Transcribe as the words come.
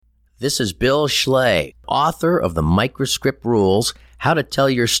This is Bill Schley, author of The Microscript Rules, How to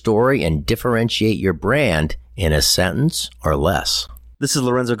Tell Your Story and Differentiate Your Brand in a Sentence or Less. This is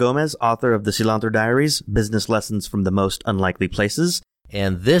Lorenzo Gomez, author of The Cilantro Diaries, Business Lessons from the Most Unlikely Places.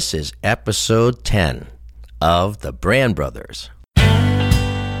 And this is episode 10 of The Brand Brothers.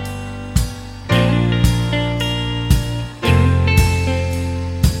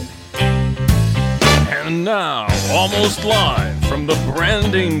 And now, almost live from the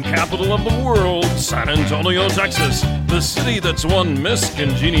branding capital of the world, San Antonio, Texas, the city that's won Miss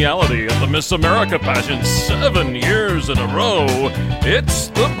Congeniality at the Miss America pageant 7 years in a row, it's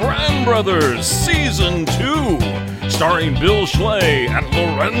The Brand Brothers Season 2, starring Bill Schley and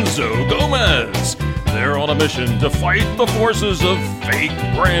Lorenzo Gomez. They're on a mission to fight the forces of fake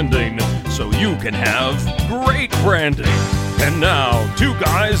branding so you can have great branding. And now, two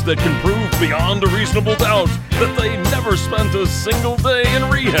guys that can prove beyond a reasonable doubt that they never spent a single day in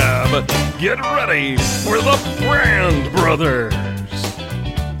rehab. Get ready for the Brand Brothers.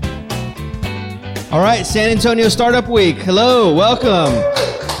 All right, San Antonio Startup Week. Hello, welcome.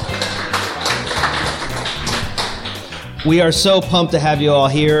 We are so pumped to have you all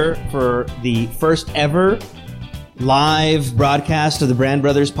here for the first ever live broadcast of the Brand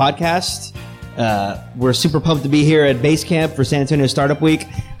Brothers podcast. We're super pumped to be here at Base Camp for San Antonio Startup Week.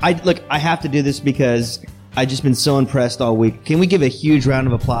 I have to do this because I've just been so impressed all week. Can we give a huge round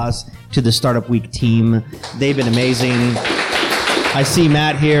of applause to the Startup Week team? They've been amazing. I see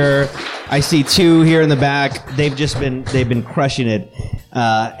Matt here. I see two here in the back. They've been crushing it.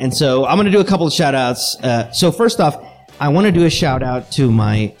 And so I'm going to do a couple of shout outs. So first off, I want to do a shout out to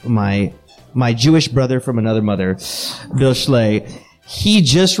my Jewish brother from another mother, Bill Schley. He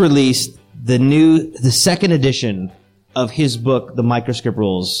just released the second edition of his book, The Microscript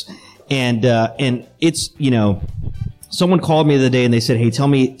Rules. And it's, someone called me the other day and they said, hey, tell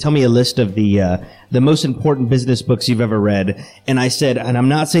me a list of the most important business books you've ever read. And I said, and I'm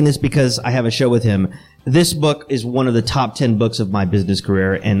not saying this because I have a show with him, this book is one of the top 10 books of my business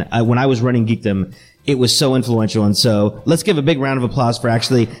career. And when I was running Geekdom, it was so influential. And so let's give a big round of applause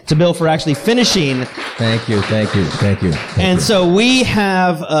to Bill for actually finishing. Thank you. So we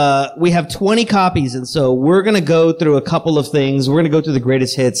have 20 copies. And so we're going to go through a couple of things. We're going to go through the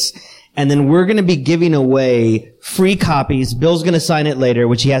greatest hits. And then we're going to be giving away free copies. Bill's going to sign it later,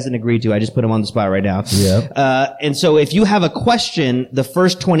 which he hasn't agreed to. I just put him on the spot right now. Yep. And so if you have a question, the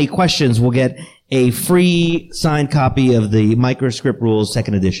first 20 questions will get a free signed copy of the Microscript Rules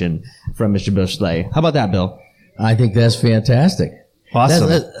second edition from Mr. Bill Schley. How about that, Bill? I think that's fantastic.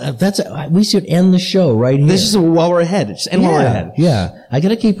 Awesome. We should end the show right here. This is while we're ahead. Just end while we're ahead. Yeah. I got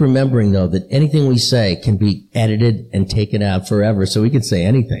to keep remembering, though, that anything we say can be edited and taken out forever, so we can say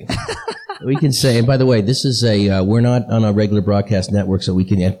anything. We can say, and by the way, this is we're not on a regular broadcast network, so we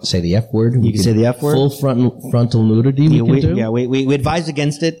can say the F word. You can say the F word? Full frontal nudity we can do. Yeah, we advise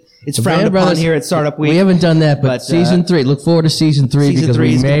against it. It's frowned upon here at Startup Week. We haven't done that, but season 3. Look forward to season 3 because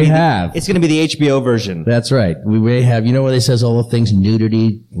we may have. It's going to be the HBO version. That's right. We may have, where it says all the things,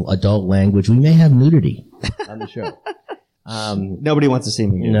 nudity, adult language. We may have nudity on the show. Nobody wants to see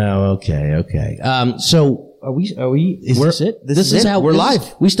me here. No, okay. So are we, is this it? This is how we're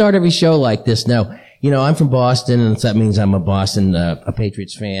live. We start every show like this. Now, I'm from Boston, and that means I'm a Boston, a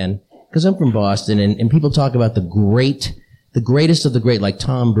Patriots fan, because I'm from Boston, and people talk about the greatest of the great, like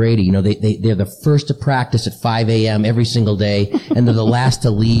Tom Brady. They're the first to practice at 5 a.m. every single day, and they're the last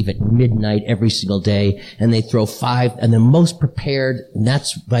to leave at midnight every single day, and they throw 5, and they're most prepared, and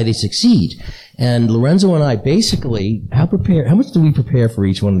that's why they succeed. And Lorenzo and I, basically, how much do we prepare for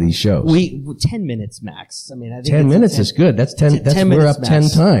each one of these shows? 10 minutes max. I think 10 minutes is good. That's 10. That's 10 we're minutes up 10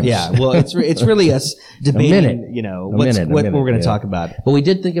 max. times. Yeah. Well, it's really us debating, what we're going to talk about. But we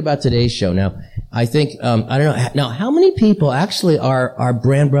did think about today's show. Now, I think, I don't know. Now, how many people actually are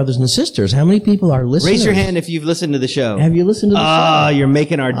brand brothers and sisters? How many people are listeners? Raise your hand if you've listened to the show. Have you listened to the show? Oh, you're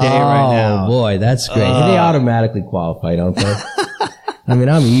making our day right now. Oh, boy, that's great. They automatically qualify, don't they?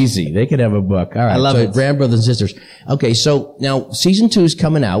 I'm easy. They could have a book. All right. I love it. Brand Brothers and Sisters. Okay, so now season 2 is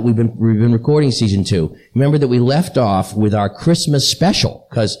coming out. We've been recording season 2. Remember that we left off with our Christmas special,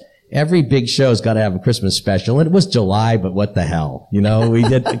 because every big show's got to have a Christmas special. And it was July, but what the hell? We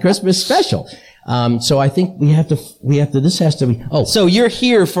did a Christmas special. So I think this has to be, So you're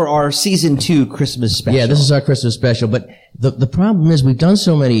here for our season 2 Christmas special. Yeah, this is our Christmas special, but the problem is we've done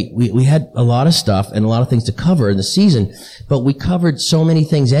so many, we had a lot of stuff and a lot of things to cover in the season, but we covered so many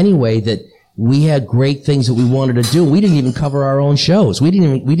things anyway that we had great things that we wanted to do. We didn't even cover our own shows. We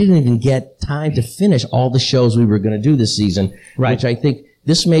didn't even get time to finish all the shows we were going to do this season, right. Which I think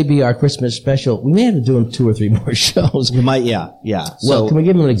this may be our Christmas special. We may have to do 2 or 3 more shows. We might, yeah. Well, can we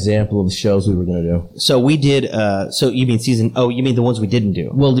give them an example of the shows we were going to do? So we did, so you mean you mean the ones we didn't do?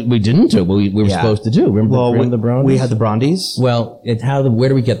 Well, we didn't do, but we were supposed to do. Remember the Brondies? We had the Brondies. Well, where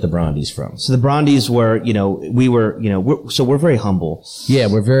do we get the Brondies from? So the Brondies were, we're very humble. Yeah,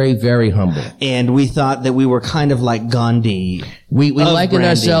 we're very, very humble. And we thought that we were kind of like Gandhi. We liken branding.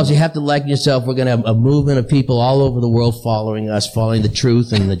 ourselves. You have to liken yourself. We're going to have a movement of people all over the world following us, following the truth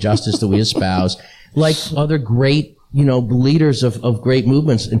and the justice that we espouse, like other great, leaders of great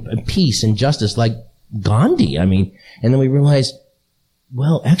movements and peace and justice, like Gandhi. I mean, and then we realized,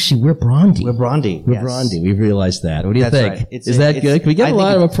 well, actually, we're Brondy. We're Brondy. We're Brondy. We've realized that. What do you That's think? right. Is that good? Can we get a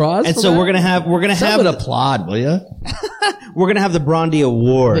lot of applause? And for so that? we're gonna have Someone applaud, will you? we're gonna have the Brondy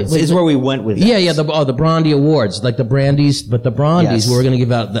Awards. Wait, is where we went with it. Yeah. The Brondy Awards, like the Brandies, but the Brondies. Yes. We're going to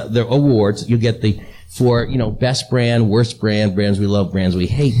give out the awards. You get for best brand, worst brand, brands we love, brands we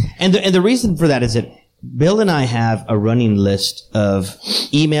hate. And the reason for that is that Bill and I have a running list of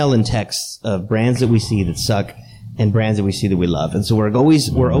email and texts of brands that we see that suck and brands that we see that we love. And so we're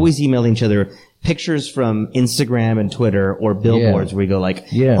always emailing each other pictures from Instagram and Twitter or billboards where we go like,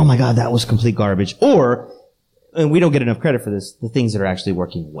 oh my God, that was complete garbage. And we don't get enough credit for this, the things that are actually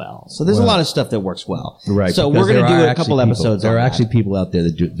working well. So there's a lot of stuff that works well. Right. So we're going to do a couple episodes There on are that. actually people out there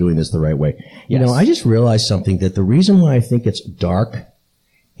that doing this the right way. Yes. I just realized something, that the reason why I think it's dark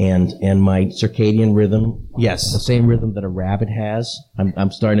and my circadian rhythm, the same rhythm that a rabbit has,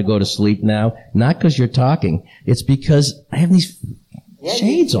 I'm starting to go to sleep now, not because you're talking, it's because I have these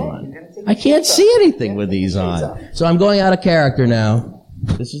shades on. I can't see anything with these on. So I'm going out of character now.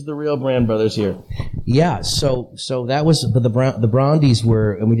 This is the real Brand Brothers here. Yeah, so that was, but the Brondies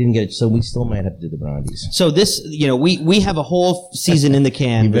were, and we didn't get it, so we still might have to do the Brondies. So this, we have a whole season in the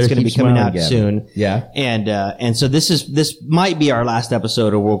can that's going to be coming out soon. Yeah. And so this might be our last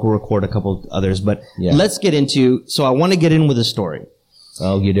episode, or we'll record a couple others, but let's get into, so I want to get in with a story.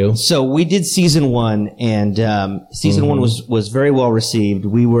 Oh, you do? So we did season 1, and season 1 was very well received.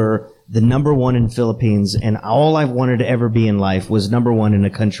 We were the number 1 in Philippines, and all I've wanted to ever be in life was number 1 in a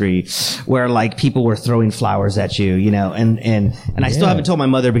country where like people were throwing flowers at you, and I still haven't told my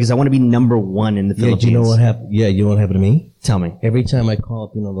mother because I want to be number 1 in the Philippines. Do you know what happened? Yeah, you know what happened to me? Tell me. Every time I call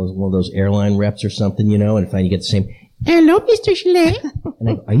up, one of those airline reps or something, and finally you get the same, hello, Mr. Schley. And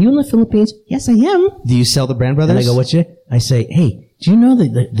I go, are you in the Philippines? Yes, I am. Do you sell the Brand Brothers? And I go, what's your? I say, hey, do you know that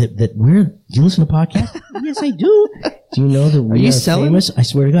do you listen to podcasts? Yes, I do. Do you know that we are famous? I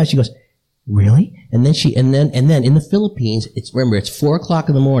swear to God. She goes, really? And then and then in the Philippines, it's 4:00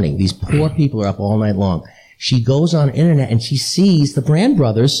 in the morning. These poor people are up all night long. She goes on internet and she sees the Brand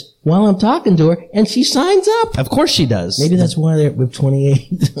Brothers while I'm talking to her, and she signs up. Of course she does. Maybe that's why we're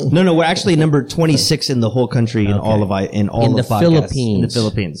 28. No, we're actually number 26 in the whole country in all of podcasts. In the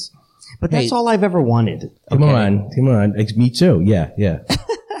Philippines. But that's all I've ever wanted. Come on. Me too. Yeah.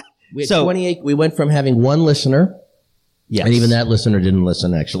 We had 28. We went from having 1 listener. Yes. And even that listener didn't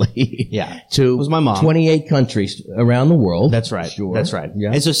listen, actually. Yeah. To it was my mom. 28 countries around the world. That's right. Sure. That's right.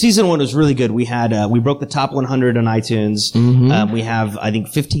 Yeah. And so season 1 was really good. We had, we broke the top 100 on iTunes. Mm-hmm. We have, I think,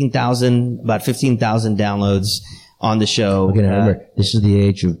 about 15,000 downloads on the show. Okay, now remember, this is the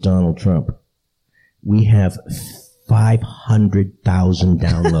age of Donald Trump. We have 500,000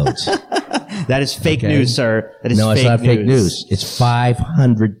 downloads. That is fake news, sir. That is no, it's not fake news. It's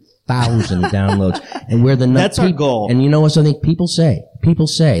 500,000 downloads, and we're the That's our goal. And you know what? Something people say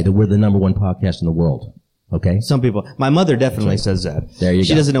that we're the number 1 podcast in the world. Okay, some people. My mother definitely says that. There you go.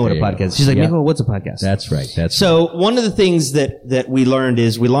 She doesn't know what a podcast is. She's like, Nico, what's a podcast? That's right. So one of the things that we learned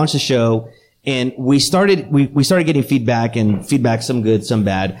is we launched a show, and we started getting feedback, and feedback, some good, some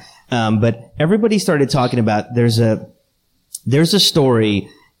bad. But everybody started talking about there's a story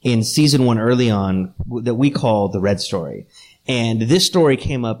in season 1 early on that we call the Red Story. And this story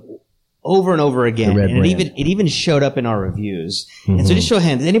came up over and over again. And it even showed up in our reviews. Mm-hmm. And so just show of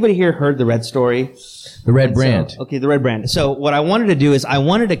hands, has anybody here heard the Red Story? The Red Brand. Okay, the Red Brand. So what I wanted to do is I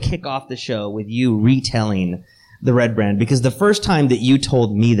wanted to kick off the show with you retelling the Red Brand, because the first time that you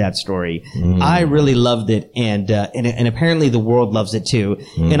told me that story, I really loved it, and apparently the world loves it too.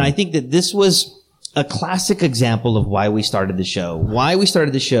 And I think that this was a classic example of why we started the show. Why we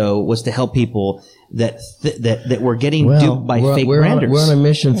started the show was to help people that were getting duped by fake branders. We're on a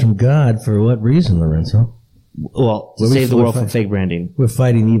mission from God. For what reason, Lorenzo? Well, to Well, save the world we're from fake branding. We're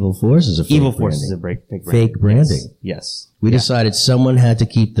fighting evil forces of fake Evil branding. forces of fake branding. Fake branding. Yes. We decided someone had to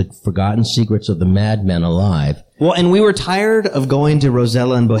keep the forgotten secrets of the madmen alive. Well, and we were tired of going to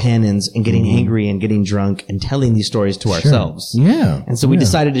Rosella and Bohannon's and getting angry and getting drunk and telling these stories to ourselves. Yeah. And so we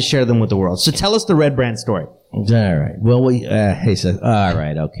decided to share them with the world. So tell us the Red Brand story. All right. Well, he said, all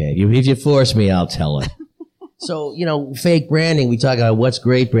right, okay. If you force me, I'll tell it. So, fake branding, we talk about what's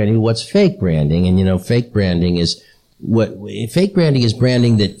great branding, what's fake branding. And, fake branding is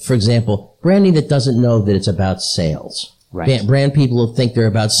branding that, for example, branding that doesn't know that it's about sales. Right. Brand people will think they're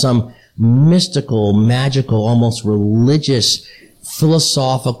about some mystical, magical, almost religious,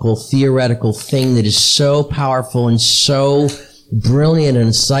 philosophical, theoretical thing that is so powerful and so brilliant and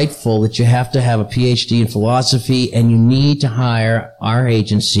insightful that you have to have a PhD in philosophy, and you need to hire our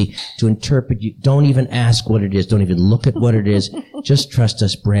agency to interpret you. Don't even ask what it is. Don't even look at what it is. Just trust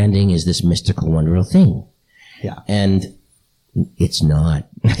us. Branding is this mystical, wonderful thing. Yeah. And it's not.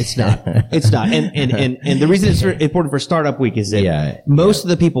 It's not. It's not. And the reason it's important for Startup Week is that most of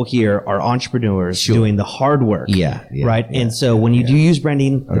the people here are entrepreneurs doing the hard work. Yeah. Right? Yeah. And so when you do use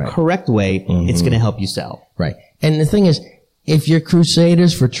branding the correct way, it's going to help you sell. Right. And the thing is, if you're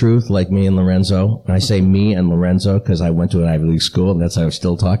crusaders for truth, like me and Lorenzo, and I say me and Lorenzo because I went to an Ivy League school and that's how I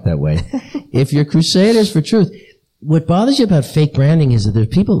still talk that way. If you're crusaders for truth, what bothers you about fake branding is that there are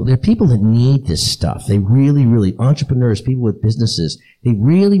people that need this stuff. They really, entrepreneurs, people with businesses, they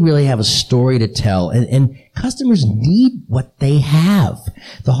really have a story to tell. And customers need what they have.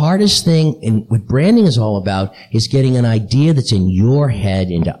 The hardest thing, and what branding is all about, is getting an idea that's in your head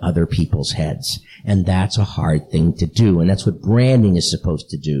into other people's heads. And that's a hard thing to do. And that's what branding is supposed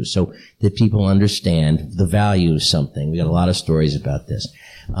to do, so that people understand the value of something. We got a lot of stories about this.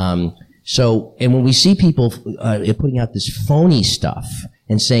 And when we see people putting out this phony stuff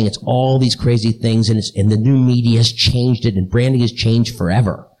and saying it's all these crazy things and the new media has changed it and branding has changed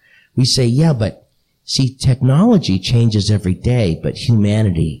forever, we say, yeah, but see, technology changes every day, but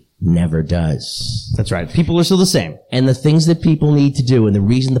humanity never does. That's right. People are still the same. And the things that people need to do and the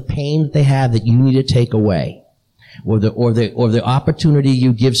reason, the pain that they have that you need to take away, or the opportunity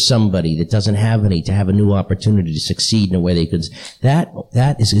you give somebody that doesn't have any to have a new opportunity to succeed in a way they could,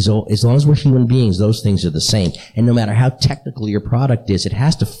 that is as long as we're human beings, those things are the same. And no matter how technical your product is, it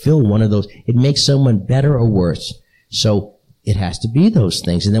has to fill one of those. It makes someone better or worse. So it has to be those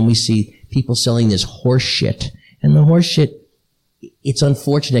things. And then we see people selling this horse shit, and the horse shit, it's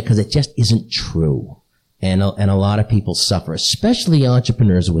unfortunate because it just isn't true. And a lot of people suffer, especially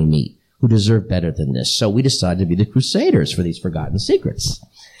entrepreneurs we meet, who deserve better than this. So we decided to be the crusaders for these forgotten secrets.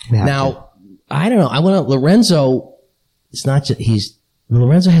 Now, I don't know. Lorenzo, it's not just,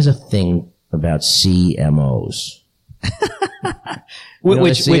 Lorenzo has a thing about CMOs.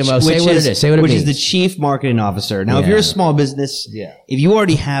 Which Say what it is. Say what it which is means. the chief marketing officer. Now, if you're a small business, if you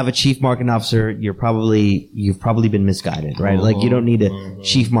already have a chief marketing officer, you've probably been misguided, right? Like you don't need a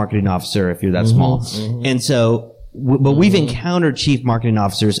chief marketing officer if you're that small. And so, but we've encountered chief marketing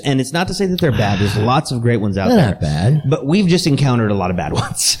officers, and it's not to say that they're bad. There's lots of great ones out there. They're not bad. But we've just encountered a lot of bad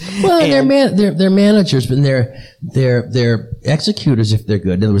ones. Well, they're managers, but they're executors if they're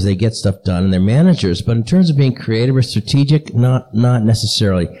good. In other words, they get stuff done, and they're managers. But in terms of being creative or strategic, not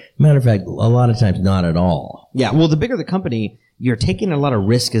necessarily. Matter of fact, a lot of times, not at all. Yeah. Well, the bigger the company, you're taking a lot of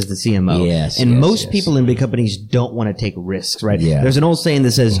risk as the CMO. Yes. And most people in big companies don't want to take risks, right? Yeah. There's an old saying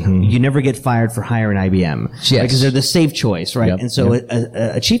that says, you never get fired for hiring IBM. Yes. Right? Because they're the safe choice, right? Yep. And so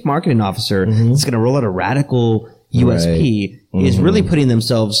a chief marketing officer that's going to roll out a radical USP is really putting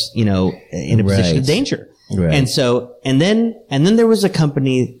themselves, in a position of danger. Right. And so, and then there was a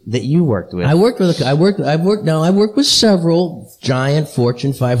company that you worked with. I worked with several giant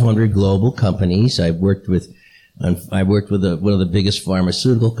Fortune 500 global companies. I worked with one of the biggest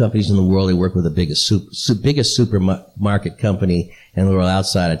pharmaceutical companies in the world. I worked with the biggest supermarket company in the world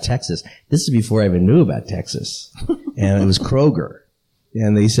outside of Texas. This is before I even knew about Texas. And it was Kroger.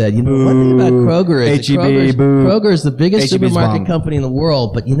 And they said, one thing about Kroger is Kroger is the biggest supermarket company in the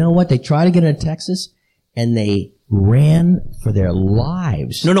world. But you know what? They tried to get into Texas, and they ran for their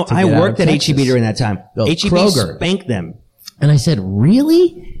lives. No, I worked at Texas. H-E-B during that time. H-E-B Kroger spanked them. And I said,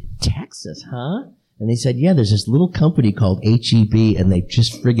 really? Texas, huh? And they said, yeah, there's this little company called H-E-B, and they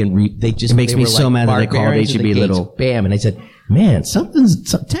just It makes me so mad that they called H-E-B little. Bam. And I said, man, Texas has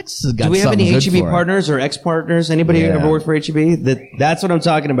got something. Do we have any good H-E-B for it. partners or ex-partners? Anybody ever worked for H-E-B? That's what I'm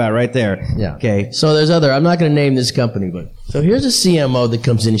talking about right there. Yeah. Okay. So I'm not going to name this company, but so here's a CMO that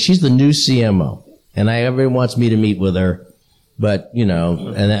comes in. She's the new CMO, and everyone wants me to meet with her, but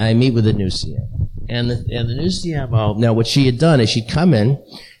and I meet with the new CMO. And the new CMO, now what she had done is she'd come in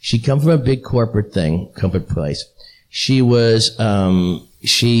She'd come from a big corporate place. She was,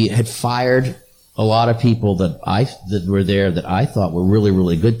 she had fired a lot of people that were there that I thought were really,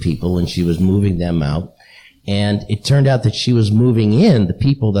 really good people, and she was moving them out. And it turned out that she was moving in the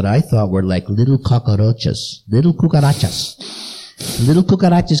people that I thought were like little cucarachas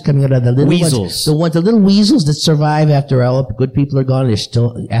coming out of the little weasels. The little weasels that survive after all the good people are gone. They're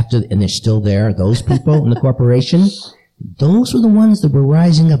still there. Those people in the corporation, those were the ones that were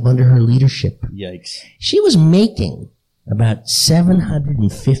rising up under her leadership. Yikes! She was making about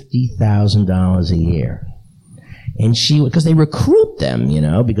 $750,000 a year. And because they recruit them,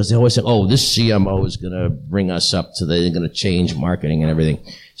 because they always say, oh, this CMO is going to bring us up they're going to change marketing and everything.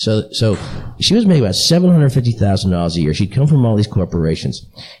 So she was making about $750,000 a year. She'd come from all these corporations.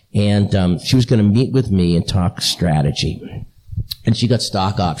 And, she was going to meet with me and talk strategy. And she got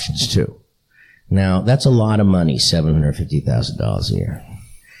stock options too. Now, that's a lot of money, $750,000 a year.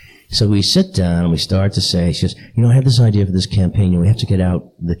 So we sit down and we start to say, she goes, I have this idea for this campaign. We have to get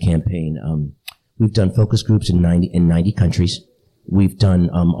out the campaign. We've done focus groups in 90 countries. We've done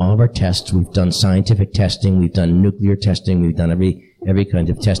all of our tests. We've done scientific testing. We've done nuclear testing. We've done every kind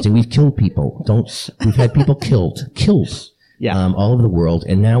of testing. We've killed people. We've had people killed. Yeah. All over the world.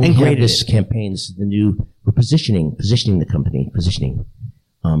 And now we have this campaign. This is we're positioning the company.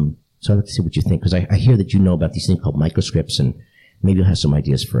 So I'd like to see what you think, because I hear that you know about these things called microscripts, and maybe you'll have some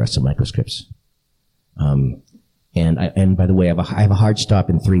ideas for us on microscripts. And by the way, I have a hard stop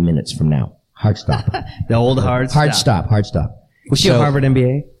in 3 minutes from now. Hard stop. The old hard stop. Hard stop. Was she a Harvard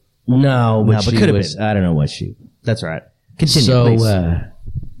MBA? No, but could have been. I don't know what she. That's all right. Continue, please.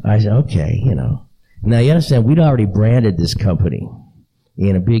 I said, okay, Now you understand, we'd already branded this company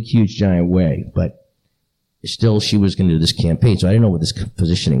in a big, huge, giant way, but still she was going to do this campaign, so I didn't know what this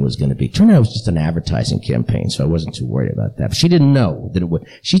positioning was going to be. Turned out it was just an advertising campaign, so I wasn't too worried about that. But she didn't know that it would.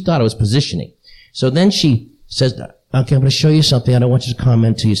 She thought it was positioning. So then she says, okay, I'm going to show you something. I don't want you to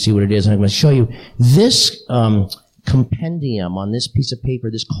comment till you see what it is. I'm going to show you this compendium on this piece of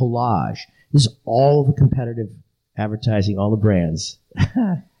paper, this collage. This is all the competitive advertising, all the brands.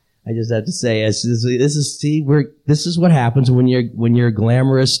 I just have to say, this is what happens when you're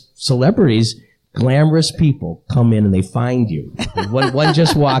glamorous celebrities. Glamorous people come in and they find you. One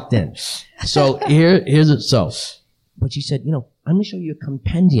just walked in. So here's it. So, but she said, I'm going to show you a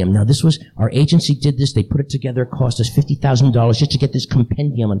compendium. Now, this was, our agency did this. They put it together. It cost us $50,000 just to get this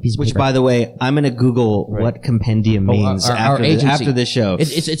compendium on a piece of paper. Which, by the way, I'm going to Google what compendium means after this show.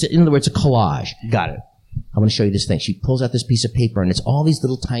 It's in other words, a collage. Got it. I'm going to show you this thing. She pulls out this piece of paper, and it's all these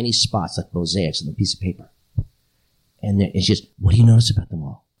little tiny spots like mosaics on the piece of paper. And it's just, what do you notice about them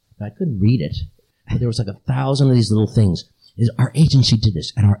all? Now, I couldn't read it, but there was like 1,000 of these little things. Our agency did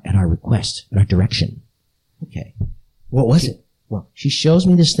this at our request, at our direction. Okay. What was it? Well, she shows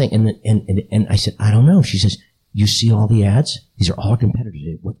me this thing, and I said, I don't know. She says, you see all the ads? These are all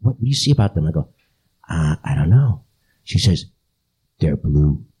competitors. What do you see about them? I go, I don't know. She says, they're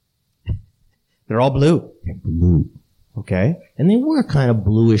blue. They're all blue. They're blue. Okay. And they were kind of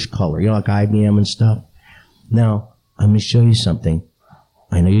bluish color, like IBM and stuff. Now, I'm going to show you something.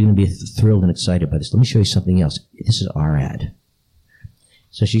 I know you're going to be thrilled and excited by this. Let me show you something else. This is our ad.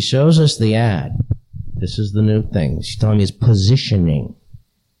 So she shows us the ad. This is the new thing. She's telling me it's positioning.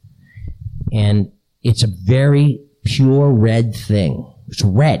 And it's a very pure red thing. It's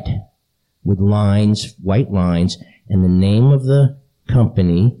red with lines, white lines, and the name of the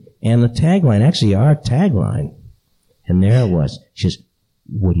company and the tagline. Actually, our tagline. And there it was. She says,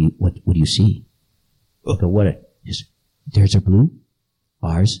 what do you see? I go, what? She says, theirs are blue.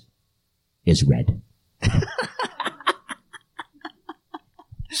 Ours is red.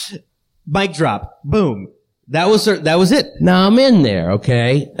 Mic drop. Boom. That was it. Now I'm in there,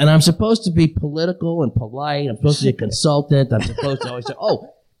 okay? And I'm supposed to be political and polite. I'm supposed to be a consultant. I'm supposed to always say,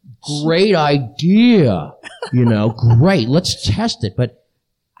 oh, great idea. Great. Let's test it. But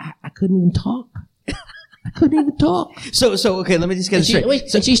I couldn't even talk. So okay, let me just get it straight.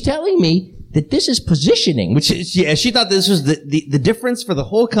 So she's telling me that this is positioning, which is, she thought this was the difference for the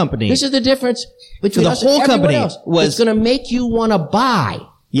whole company. This is the difference between the whole company was going to make you want to buy.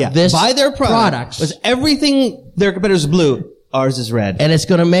 Yeah, buy their products. Was everything their competitors blue, ours is red, and it's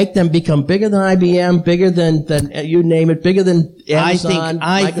going to make them become bigger than IBM, bigger than you name it, bigger than Amazon,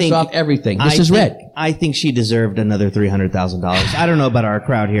 Microsoft, everything. This is red. I think she deserved another $300,000. I don't know about our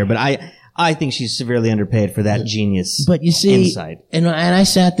crowd here, but I think she's severely underpaid for that genius. But you see, insight. And I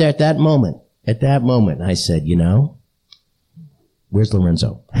sat there at that moment. I said, Where's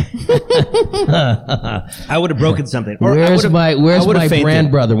Lorenzo? I would have broken something. Or where's my fainted.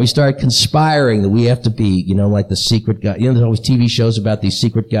 brand brother? We started conspiring that we have to be, like the secret guy. There's always TV shows about these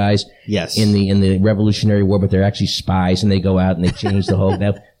secret guys. Yes. In the Revolutionary War, but they're actually spies, and they go out and they change the whole.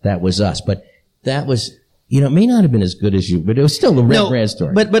 That was us, but that was. It may not have been as good as you, but it was still a Red Brand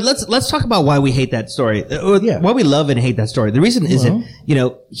story. But let's talk about why we hate that story. Why we love and hate that story. The reason is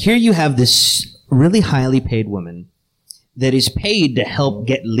that here you have this really highly paid woman that is paid to help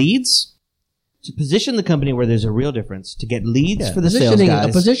get leads, to position the company where there's a real difference, to get leads for the sales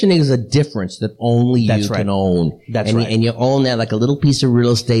guys. Positioning is a difference that only you can own. That's right. And you own that like a little piece of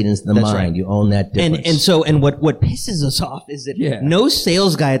real estate in the mind. Right. You own that difference. And what pisses us off is that no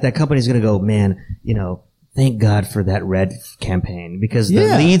sales guy at that company is going to go, man, thank God for that red campaign, because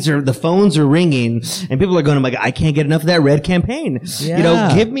the phones are ringing and people are going, I can't get enough of that red campaign.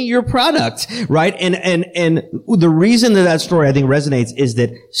 Yeah. Give me your product, right? And the reason that story I think resonates is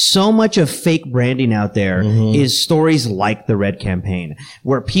that so much of fake branding out there is stories like the red campaign,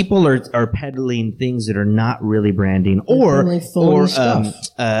 where people are peddling things that are not really branding or stuff.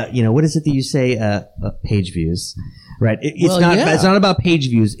 What is it that you say? Page views. Right. It's not about page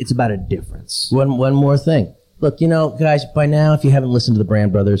views. It's about a difference. One more thing. Look, guys, by now, if you haven't listened to the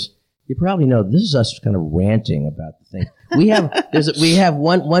Brand Brothers, you probably know this is us kind of ranting about the thing. We have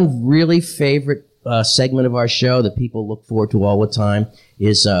one really favorite segment of our show that people look forward to all the time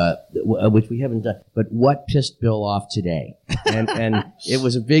is which we haven't done. But what pissed Bill off today? And it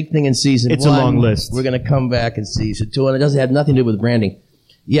was a big thing in season 1. It's a long list. We're going to come back in season 2, and it doesn't have nothing to do with branding.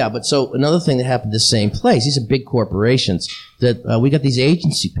 Yeah, but so another thing that happened at the same place, these are big corporations that we got these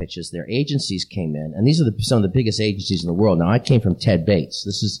agency pitches. Their agencies came in, and these are some of the biggest agencies in the world. Now, I came from Ted Bates.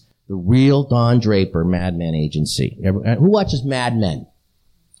 This is the real Don Draper Mad Men agency. Who watches Mad Men?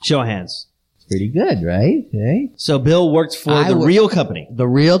 Show of hands. It's pretty good, right? Okay. So Bill worked for the real company. The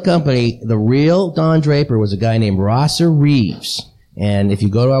real company, the real Don Draper was a guy named Rosser Reeves. And if you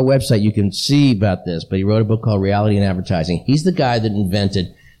go to our website, you can see about this, but he wrote a book called Reality and Advertising. He's the guy that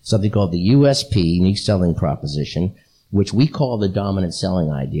invented something called the USP, unique selling proposition, which we call the dominant selling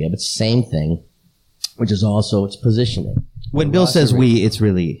idea, but same thing, which is also its positioning. When Bill says we, it's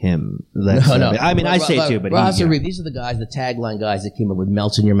really him. No. I mean, I say it too, but these are the guys, the tagline guys that came up with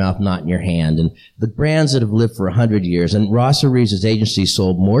melts in your mouth, not in your hand, and the brands that have lived for 100 years. And Rosser Reeves' agency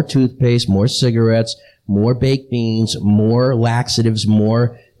sold more toothpaste, more cigarettes, more baked beans, more laxatives,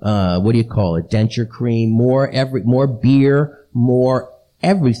 more denture cream, more beer, more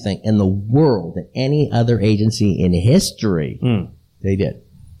everything in the world than any other agency in history. They did.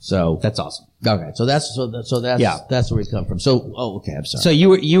 So that's awesome. Okay, so that's where we come from. So, okay, I'm sorry. So you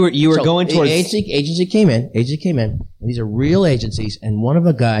were going towards agency came in, and these are real agencies. And one of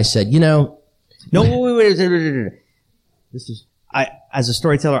the guys said, no, wait. This is as a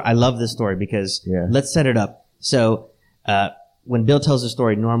storyteller, I love this story because let's set it up. So when Bill tells the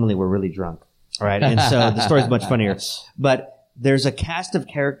story, normally we're really drunk, all right, and so the story's much funnier, but. There's a cast of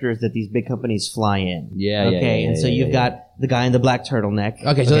characters that these big companies fly in. You've got the guy in the black turtleneck.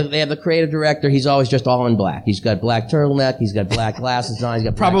 Okay, so they have the creative director. He's always just all in black. He's got black turtleneck. He's got black glasses on. He's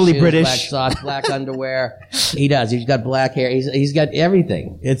got probably black shoes, British, black socks, black underwear. He does. He's got black hair. He's got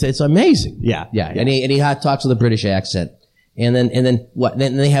everything. It's amazing. Yeah. And he talks with a British accent. And then what?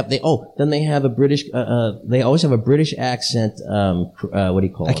 Then they have a British. They always have a British accent. What do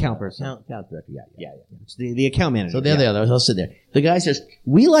you call it? Account person. Account director. Yeah. It's the account manager. So they're there. I'll sit there. The guy says,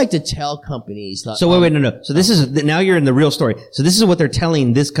 "We like to tell companies." So wait, no. So this is now you're in the real story. So this is what they're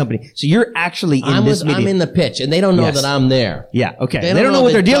telling this company. So you're actually in this meeting. I'm in the pitch, and they don't know that I'm there. Yeah. Okay. They don't know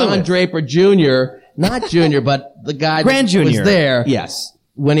what they're dealing with. Don Draper Jr., not Junior, but the guy Grand that Junior was there. Yes.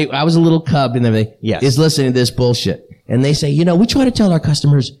 When I was a little cub and everything. Yes. Is listening to this bullshit. And they say, we try to tell our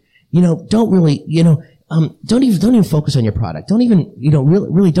customers, don't really, don't even focus on your product. Don't even,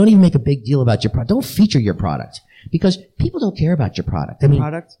 really don't even make a big deal about your product. Don't feature your product because people don't care about your product.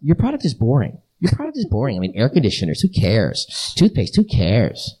 Your product is boring. Your product is boring. I mean, air conditioners, who cares? Toothpaste, who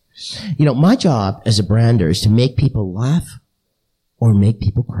cares? My job as a brander is to make people laugh or make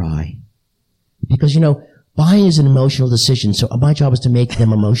people cry because, buying is an emotional decision. So my job is to make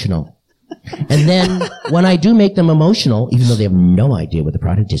them emotional. And then when I do make them emotional, even though they have no idea what the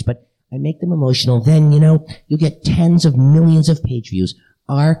product is, but I make them emotional, then, you'll get tens of millions of page views.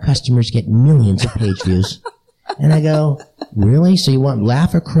 Our customers get millions of page views. And I go, really? So you want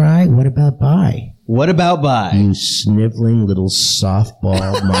laugh or cry? What about buy? What about buy? You sniveling little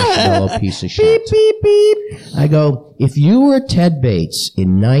softball marshmallow piece of shit. Beep, beep, beep. I go, if you were Ted Bates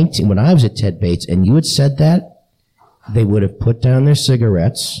when I was at Ted Bates and you had said that, they would have put down their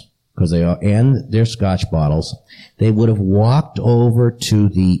cigarettes. because they are, and their scotch bottles, they would have walked over to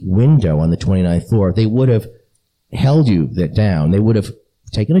the window on the 29th floor. They would have held you down. They would have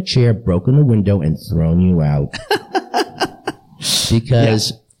taken a chair, broken the window, and thrown you out.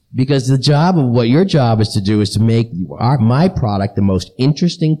 Because the job of what your job is to do is to make my product the most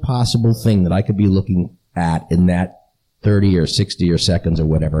interesting possible thing that I could be looking at in that 30 or 60 or seconds or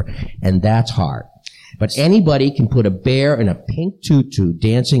whatever. And that's hard. But anybody can put a bear in a pink tutu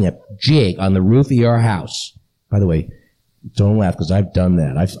dancing a jig on the roof of your house. By the way, don't laugh because I've done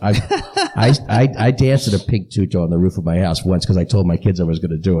that. I danced at a pink tutu on the roof of my house once because I told my kids I was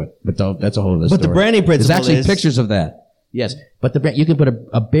going to do it. But that's a whole other story. But the branding principle There's actually pictures of that. Yes, but you can put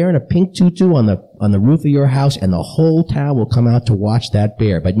a bear in a pink tutu on the roof of your house, and the whole town will come out to watch that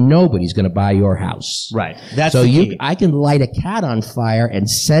bear. But nobody's going to buy your house. Right. That's so the key. I can light a cat on fire and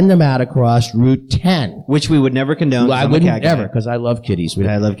send them out across Route 10, which we would never condone. Well, I wouldn't ever because I love kitties.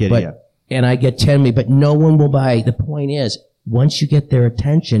 I love kitties. But, yeah. And I get 10 but no one will buy. The point is, once you get their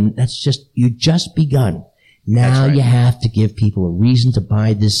attention, you just begun. Now you have to give people a reason to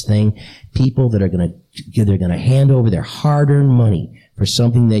buy this thing. People that are going to hand over their hard-earned money for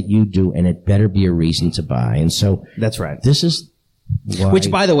something that you do, and it better be a reason to buy. And so that's right. This is why. Which,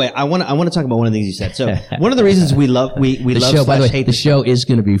 by the way, I want to talk about one of the things you said. So one of the reasons we love show. By the way, the show is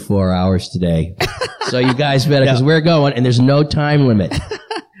going to be 4 hours today, so you guys better because we're going, and there's no time limit.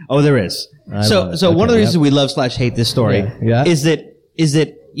 Oh, there is. So one of the reasons we love / hate this story is that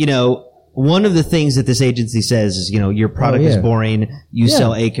one of the things that this agency says is, your product is boring. You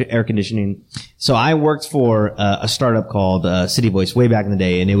sell air conditioning. So I worked for a startup called City Voice way back in the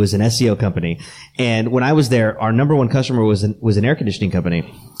day, and it was an SEO company. And when I was there, our number one customer was an air conditioning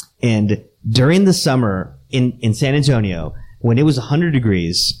company. And during the summer in San Antonio, when it was 100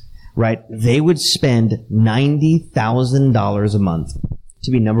 degrees, right, they would spend $90,000 a month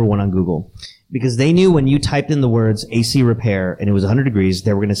to be number one on Google. Because they knew when you typed in the words AC repair and it was 100 degrees,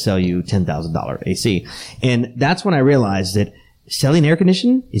 they were going to sell you $10,000 AC. And that's when I realized that selling air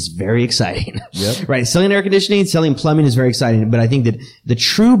conditioning is very exciting. Yep. Right? Selling air conditioning, selling plumbing is very exciting. But I think that the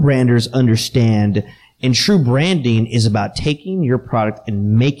true branders understand, and true branding is about taking your product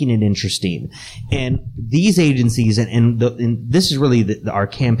and making it interesting. And these agencies, and this is really our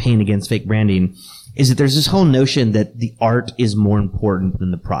campaign against fake branding, is that there's this whole notion that the art is more important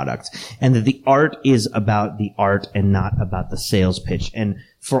than the product, and that the art is about the art and not about the sales pitch. And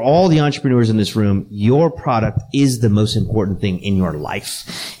for all the entrepreneurs in this room, your product is the most important thing in your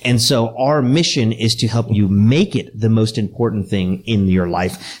life. And so our mission is to help you make it the most important thing in your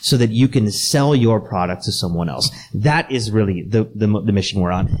life so that you can sell your product to someone else. That is really the mission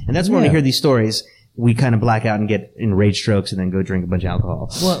we're on. And that's when we hear these stories, we kind of black out and get in rage strokes and then go drink a bunch of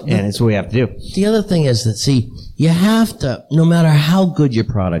alcohol. And it's what we have to do. The other thing is that, you have to, no matter how good your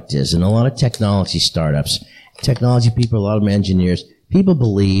product is, and a lot of technology startups, technology people, a lot of engineers, people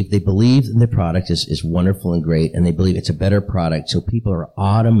believe their product is wonderful and great, and they believe it's a better product, so people are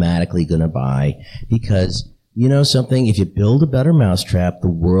automatically going to buy because, something, if you build a better mousetrap,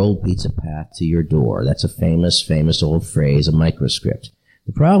 the world beats a path to your door. That's a famous old phrase, a microscript.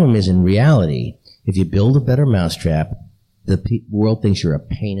 The problem is, in reality, if you build a better mousetrap, the world thinks you're a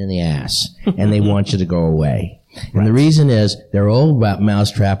pain in the ass, and they want you to go away. And the reason is their old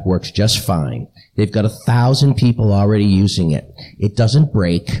mousetrap works just fine. They've got 1,000 people already using it. It doesn't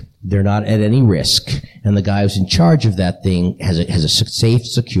break. They're not at any risk. And the guy who's in charge of that thing has a safe,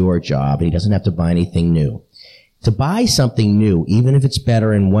 secure job, and he doesn't have to buy anything new. To buy something new, even if it's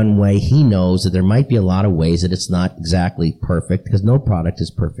better in one way, he knows that there might be a lot of ways that it's not exactly perfect, because no product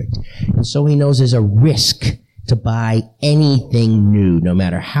is perfect. And so he knows there's a risk to buy anything new, no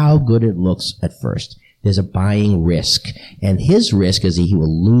matter how good it looks at first. There's a buying risk. And his risk is he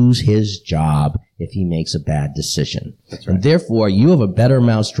will lose his job if he makes a bad decision. That's right. And therefore, you have a better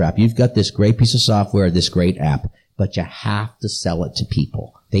mousetrap. You've got this great piece of software, this great app, but you have to sell it to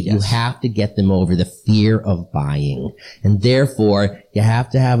people. You have to get them over the fear of buying. And therefore, you have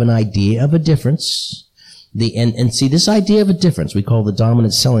to have an idea of a difference. And see, this idea of a difference, we call the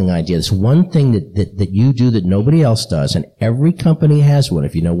dominant selling idea. This one thing that you do that nobody else does, and every company has one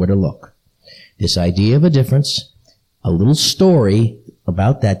if you know where to look. This idea of a difference, a little story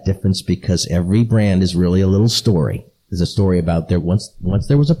about that difference, because every brand is really a little story. There's a story about once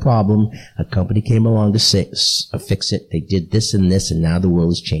there was a problem, a company came along to fix it. They did this, and now the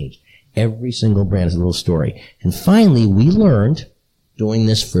world has changed. Every single brand is a little story. And finally, we learned, doing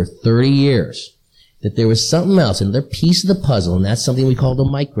this for 30 years, that there was something else, another piece of the puzzle, and that's something we call the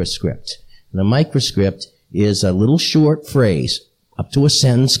microscript. And a microscript is a little short phrase. Up to a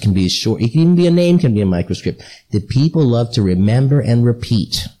sentence, can be short. It can even be a name, can be a microscript, that people love to remember and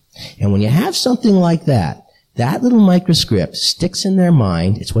repeat. And when you have something like that, that little microscript sticks in their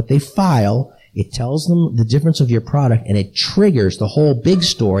mind. It's what they file. It tells them the difference of your product, and it triggers the whole big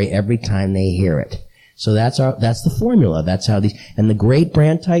story every time they hear it. So that's the formula. That's how and the great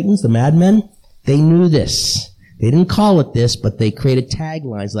brand titans, the madmen, they knew this. They didn't call it this, but they created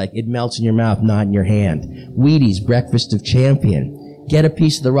taglines like, it melts in your mouth, not in your hand. Wheaties, breakfast of champion. Get a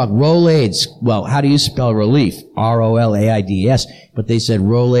piece of the rock. Rolaids. Well, how do you spell relief? R-O-L-A-I-D-S. But they said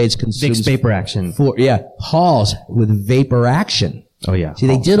Rolaids consumes... Vicks vapor action. Halls with vapor action. Oh, yeah. See,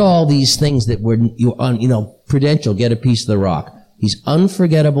 they did all these things that were, Prudential, get a piece of the rock. These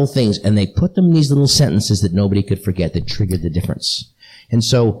unforgettable things, and they put them in these little sentences that nobody could forget that triggered the difference. And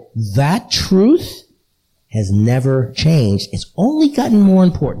so that truth has never changed. It's only gotten more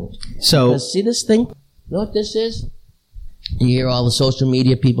important. So, because, see this thing? You know what this is? You hear all the social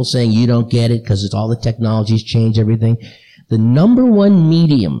media people saying you don't get it because it's all the technologies change everything. The number one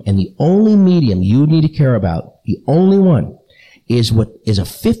medium and the only medium you need to care about, the only one, is what is a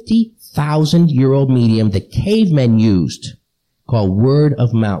 50,000-year-old medium that cavemen used called word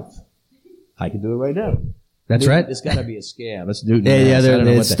of mouth. I can do it right now. That's right. It's got to be a scam. Let's do it.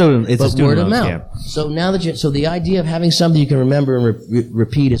 It's word of mouth. So now that so the idea of having something you can remember and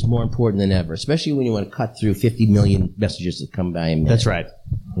repeat is more important than ever, especially when you want to cut through 50 million messages that come by a minute. That's right.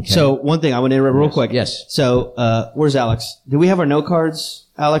 Okay. So one thing I want to interrupt real quick. Yes. So where's Alex? Do we have our note cards,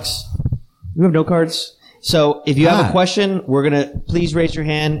 Alex? Do we have note cards? So if you have a question, please raise your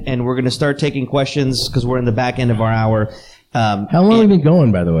hand, and we're gonna start taking questions because we're in the back end of our hour. How long have we been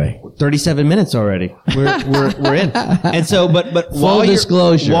going, by the way? 37 minutes already. We're in. And so, but while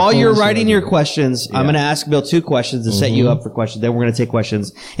you're writing your questions, I'm going to ask Bill 2 questions to set you up for questions. Then we're going to take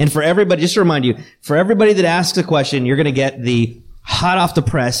questions. And for everybody, just to remind you, for everybody that asks a question, you're going to get the hot off the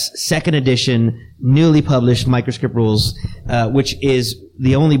press, second edition, newly published Microscript Rules, which is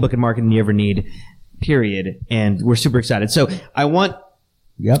the only book in marketing you ever need, period. And we're super excited. So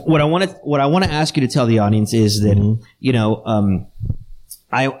what I want to ask you to tell the audience is that,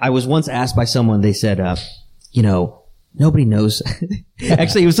 I was once asked by someone, they said, nobody knows.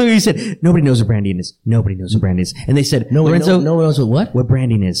 Actually, it was somebody who said, nobody knows what branding is. Nobody knows what branding is. And they said, Lorenzo. No one knows what? What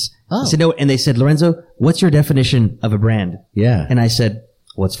branding is. Oh. I said, no. And they said, Lorenzo, what's your definition of a brand? Yeah. And I said,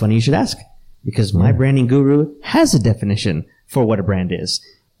 well, it's funny you should ask, because my branding guru has a definition for what a brand is.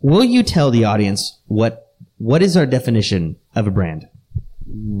 Will you tell the audience what is our definition of a brand?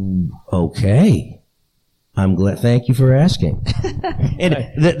 Okay. I'm glad. Thank you for asking. And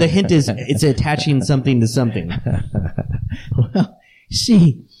the hint is it's attaching something to something. Well,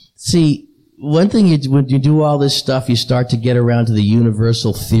 see, one thing when you do all this stuff, you start to get around to the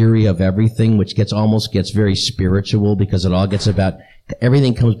universal theory of everything, which gets very spiritual, because it all gets about,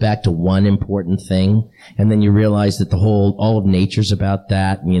 everything comes back to one important thing. And then you realize that all of nature's about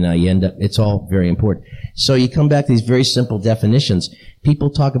that. And, you end up, it's all very important. So you come back to these very simple definitions.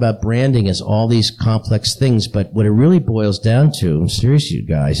 People talk about branding as all these complex things, but what it really boils down to, seriously, you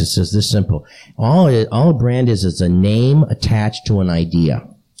guys, it's just this simple. All a brand is a name attached to an idea.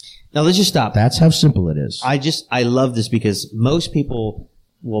 Now let's just stop. That's how simple it is. I love this, because most people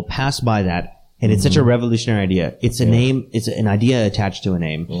will pass by that. And it's such a revolutionary idea. It's a name. It's an idea attached to a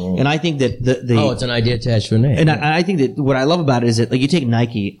name. And I think that it's an idea attached to a name. And I think that what I love about it is that, like, you take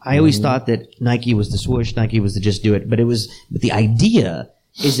Nike. I always thought that Nike was the swoosh. Nike was the just do it. But the idea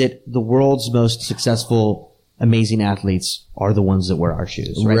is that the world's most successful, amazing athletes are the ones that wear our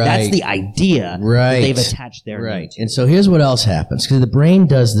shoes. Right? That's the idea. Right. That they've attached their name to. And so here's what else happens. Because the brain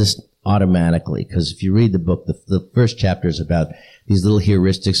does this automatically. Because if you read the book, the first chapter is about these little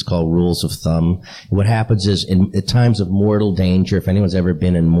heuristics called rules of thumb. What happens is, at times of mortal danger, if anyone's ever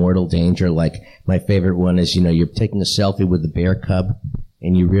been in mortal danger, like my favorite one is, you're taking a selfie with the bear cub,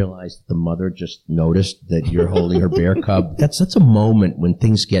 and you realize that the mother just noticed that you're holding her bear cub. That's a moment when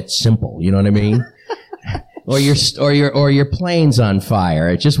things get simple. You know what I mean? Or your plane's on fire.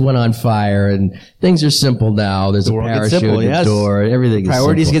 It just went on fire, and things are simple now. There's a parachute at the door. Everything is simple.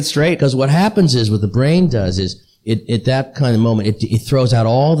 Priorities get straight. Because what happens is, what the brain does is, at that kind of moment, it throws out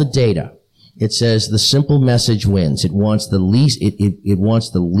all the data. It says the simple message wins. It wants the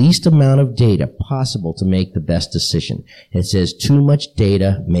least amount of data possible to make the best decision. It says too much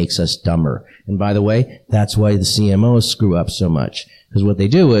data makes us dumber. And by the way, that's why the CMOs screw up so much. Because what they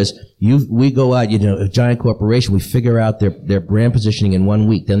do is, we go out, a giant corporation, we figure out their brand positioning in 1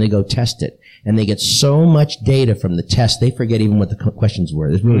 week, then they go test it. And they get so much data from the test, they forget even what the questions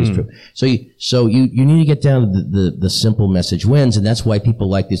were. This really is true. So you need to get down to the simple message wins, and that's why people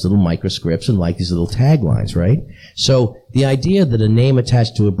like these little microscripts and like these little taglines, right? So the idea that a name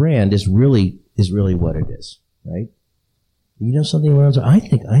attached to a brand is really what it is, right? You know something, Lorenzo? I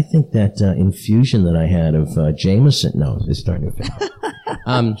think that infusion that I had of Jameson, is starting to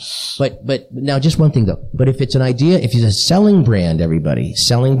affect. But now just one thing though. But if it's an idea, if it's a selling brand, everybody,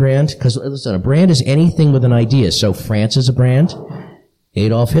 selling brand, because listen, a brand is anything with an idea. So France is a brand.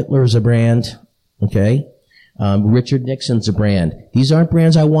 Adolf Hitler is a brand. Okay. Richard Nixon's a brand. These aren't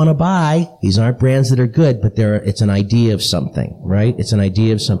brands I want to buy. These aren't brands that are good, but it's an idea of something, right? It's an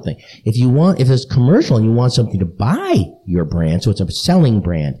idea of something. If it's commercial and you want something to buy your brand, so it's a selling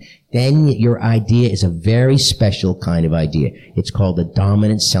brand, then your idea is a very special kind of idea. It's called the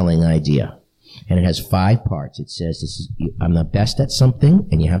dominant selling idea. And it has 5 parts. It says, I'm the best at something,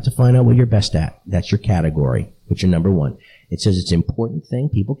 and you have to find out what you're best at. That's your category, which is number 1. It says it's an important thing.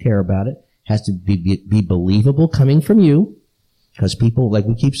 People care about it. Has to be believable coming from you, because people, like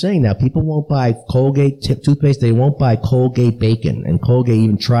we keep saying now, people won't buy Colgate toothpaste. They won't buy Colgate bacon, and Colgate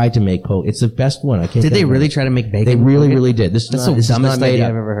even tried to make Colgate. It's the best one. Did they really try to make bacon? They really did. That's the dumbest idea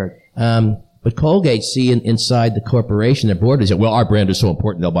I've ever heard. But Colgate, inside the corporation, their board, they say, well, our brand is so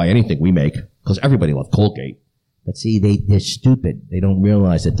important, they'll buy anything we make, because everybody loves Colgate. But see, they're stupid. They don't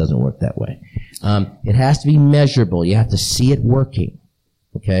realize it doesn't work that way. It has to be measurable. You have to see it working.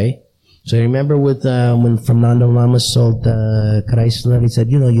 Okay? So you remember when Fernando Lamas sold Chrysler, he said,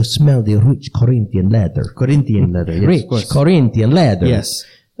 you smell the rich Corinthian leather. Corinthian leather, yes. Rich Corinthian leather. Yes.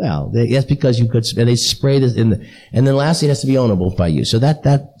 Well, that's because you could, and they spray this and then lastly, it has to be ownable by you. So that's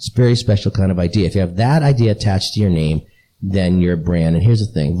a very special kind of idea. If you have that idea attached to your name, then you're a brand. And here's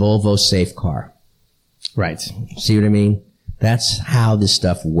the thing, Volvo Safe Car. Right. See what I mean? That's how this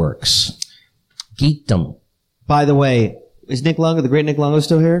stuff works. Geekdom. By the way, is Nick Longo, the great Nick Longo,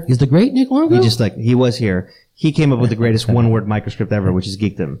 still here? Is the great Nick Longo? He was here. He came up with the greatest one-word microscript ever, which is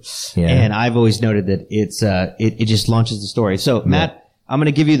geekdom. Yeah. And I've always noted that it just launches the story. So, Matt, I'm going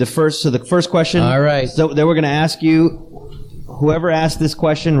to give you the first question. All right. So then we're going to ask you, whoever asked this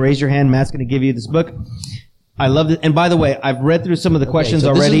question, raise your hand. Matt's going to give you this book. I loved it. And by the way, I've read through some of the questions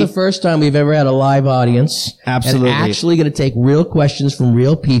already. This is the first time we've ever had a live audience. Absolutely. And actually going to take real questions from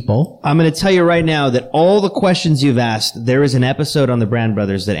real people. I'm going to tell you right now that all the questions you've asked, there is an episode on the Brand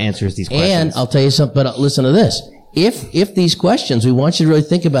Brothers that answers these questions. And I'll tell you something, but listen to this. If these questions, we want you to really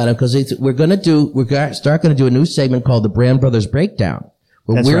think about them, because we're going to do a new segment called the Brand Brothers Breakdown,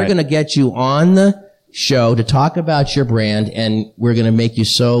 where we're going to get you on the show to talk about your brand, and we're going to make you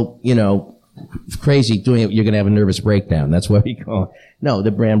so, crazy doing it, you're going to have a nervous breakdown. That's what we call it. No, the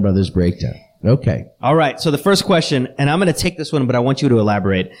Brand Brothers Breakdown. Okay. All right. So the first question, and I'm going to take this one, but I want you to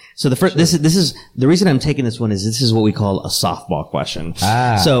elaborate. So the first, this is the reason I'm taking this one is this is what we call a softball question.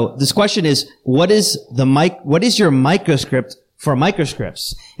 So this question is, what is your microscript for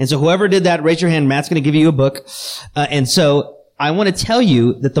microscripts? And so whoever did that, raise your hand. Matt's going to give you a book. And so I want to tell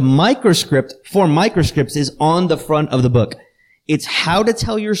you that the microscript for microscripts is on the front of the book. It's how to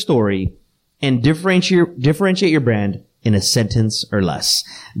tell your story and differentiate your brand in a sentence or less.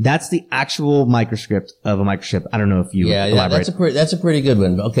 That's the actual microscript of a microscript. I don't know if you elaborate. That's a pretty good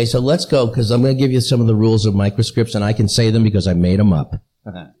one. Okay, so let's go, because I'm going to give you some of the rules of microscripts, and I can say them because I made them up.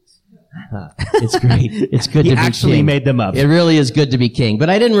 It's great. It's good to be king. He actually made them up. It really is good to be king. But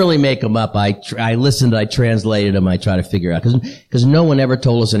I didn't really make them up. I listened, I translated them, I tried to figure out. Because no one ever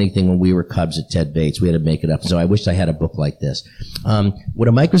told us anything when we were Cubs at Ted Bates. We had to make it up. So I wish I had a book like this. What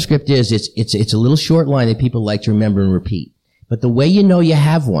a microscript is, it's a little short line that people like to remember and repeat. But the way you know you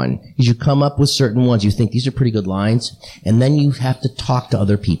have one is you come up with certain ones. You think these are pretty good lines, and then you have to talk to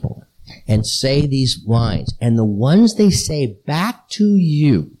other people and say these lines. And the ones they say back to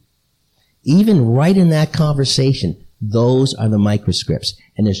you, even right in that conversation, those are the microscripts.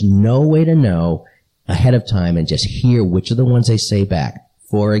 And there's no way to know ahead of time and just hear which are the ones they say back.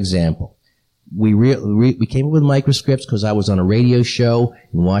 For example, we came up with microscripts because I was on a radio show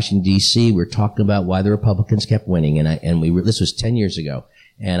in Washington, D.C. We were talking about why the Republicans kept winning. This was 10 years ago.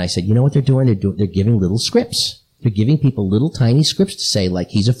 And I said, you know what they're doing? They're giving little scripts. They're giving people little tiny scripts to say, like,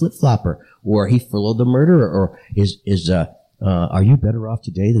 he's a flip-flopper, or he followed the murderer, or are you better off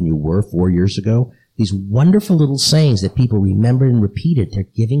today than you were 4 years ago? These wonderful little sayings that people remembered and repeated. They're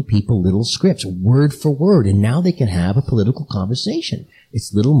giving people little scripts, word for word, and now they can have a political conversation.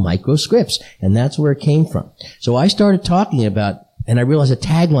 It's little micro scripts, and that's where it came from. So I started talking about, and I realized that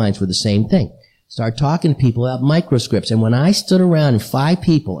taglines were the same thing. Started talking to people about microscripts, and when I stood around 5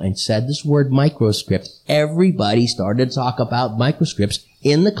 people and said this word microscript, everybody started to talk about microscripts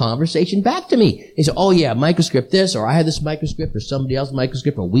in the conversation back to me. They said, oh yeah, microscript this, or I have this microscript, or somebody else's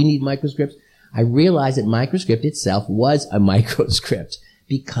microscript, or we need microscripts. I realized that microscript itself was a microscript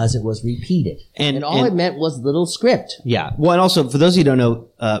because it was repeated. And it meant was little script. Yeah. Well, and also, for those of you who don't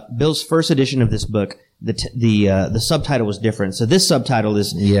know, Bill's first edition of this book, the subtitle was different. So this subtitle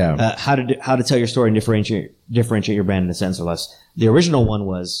is how to tell your story and differentiate your brand in a sense or less. The original one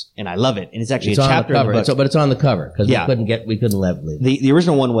was, and I love it, and it's actually a chapter in the book. But it's on the cover because we couldn't leave. The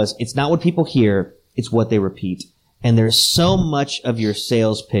original one was, it's not what people hear, it's what they repeat. And there's so much of your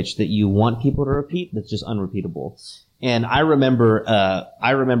sales pitch that you want people to repeat that's just unrepeatable. And I remember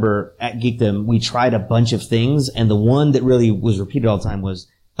at Geekdom, we tried a bunch of things, and the one that really was repeated all the time was,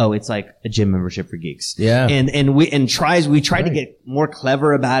 oh, it's like a gym membership for geeks. Yeah. We tried to get more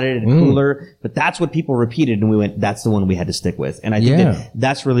clever about it and cooler, but that's what people repeated, and we went, that's the one we had to stick with. And I think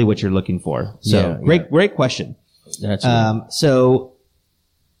that's really what you're looking for. So great question. That's right. So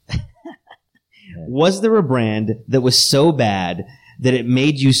was there a brand that was so bad that it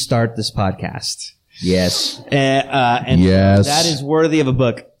made you start this podcast? Yes. And yes. That is worthy of a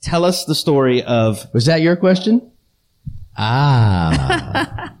book. Tell us the story of... Was that your question?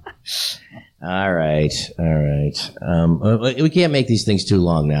 Ah. All right. We can't make these things too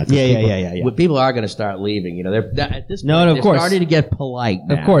long now. Yeah. People are going to start leaving. You know, they're at this point, of course. starting to get polite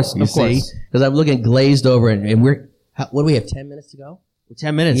now. Of course. Because I'm looking glazed over, and we're... what do we have, 10 minutes to go?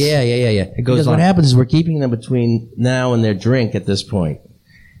 10 minutes. Yeah. It goes on. What happens is we're keeping them between now and their drink at this point.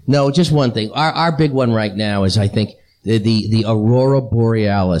 No, just one thing. Our big one right now is, I think, the Aurora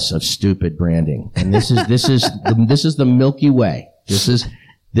Borealis of stupid branding. And this is the Milky Way. This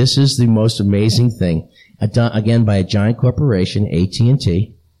is the most amazing thing. Again, by a giant corporation,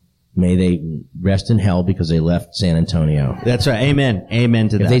 AT&T. May they rest in hell because they left San Antonio. That's right. Amen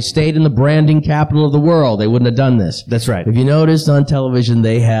to that. If they stayed in the branding capital of the world, they wouldn't have done this. That's right. If you noticed on television,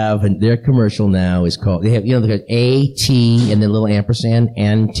 they have, and their commercial now is called, they have, they got AT and then little ampersand,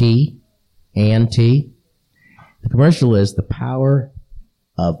 NT. The commercial is the power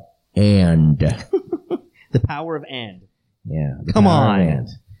of and. The power of and. Yeah. Come on.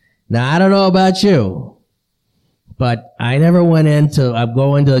 Now, I don't know about you, but I never went into, I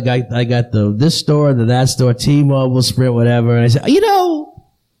got this store, that store, T-Mobile, Sprint, whatever, and I said,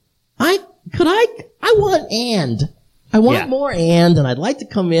 I want and. I want more and I'd like to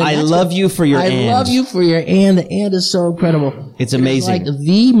come in. I love you for your and. I love you for your and. The and is so incredible. It's amazing. It's like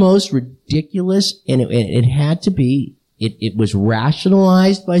the most ridiculous, and it had to be, it was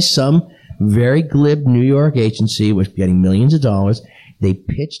rationalized by some very glib New York agency, which was getting millions of dollars. They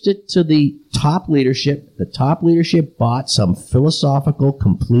pitched it to the top leadership. The top leadership bought some philosophical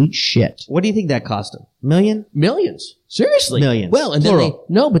complete shit. What do you think that cost them? Millions. Seriously. Millions. Well, and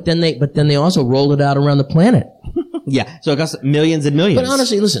then they also rolled it out around the planet. Yeah. So it cost millions and millions. But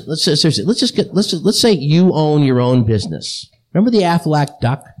honestly, listen, let's say you own your own business. Remember the Aflac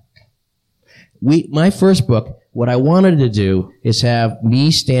duck? My first book, what I wanted to do is have me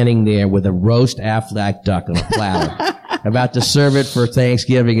standing there with a roast Aflac duck on a platter. About to serve it for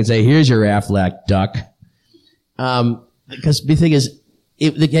Thanksgiving and say, here's your Aflac duck. Because the thing is,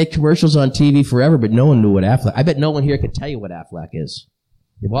 they get commercials on TV forever, but no one knew what Aflac. I bet no one here could tell you what Aflac is.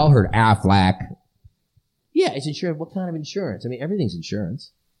 You've all heard Aflac. Yeah, it's insurance. What kind of insurance? I mean, everything's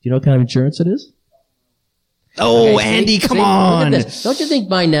insurance. Do you know what kind of insurance it is? Oh, okay, Andy, come on. Don't you think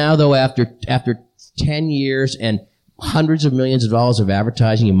by now, though, after 10 years and hundreds of millions of dollars of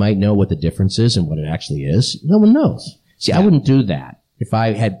advertising, you might know what the difference is and what it actually is? No one knows. See, I wouldn't do that if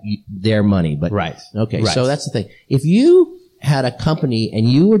I had their money, but. Right. Okay. Right. So that's the thing. If you had a company and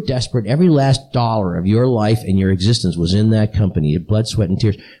you were desperate, every last dollar of your life and your existence was in that company, your blood, sweat, and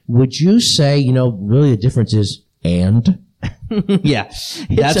tears, would you say, really the difference is and? Yeah.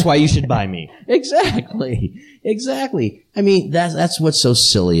 That's why you should buy me. Exactly. I mean, that's what's so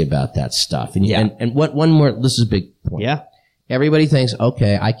silly about that stuff. And one more, this is a big point. Yeah. Everybody thinks,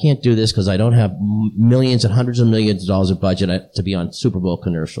 okay, I can't do this because I don't have millions and hundreds of millions of dollars of budget to be on Super Bowl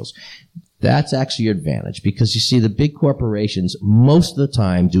commercials. That's actually your advantage because you see the big corporations most of the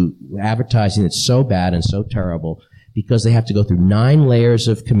time do advertising that's so bad and so terrible because they have to go through 9 layers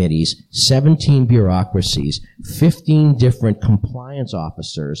of committees, 17 bureaucracies, 15 different compliance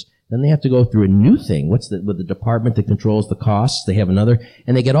officers. Then they have to go through a new thing. With the department that controls the costs? They have another,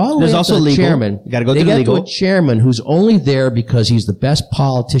 and they get all the way up to the chairman. You got to go through legal. They get to a chairman who's only there because he's the best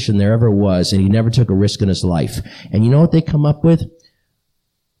politician there ever was, and he never took a risk in his life. And you know what they come up with?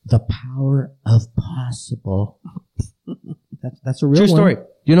 The power of possible. That's a real true story. Do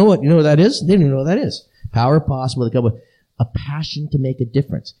you know what that is? They don't even know what that is. Power of possible. They come with a passion to make a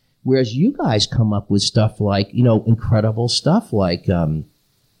difference. Whereas you guys come up with stuff like, incredible stuff like, all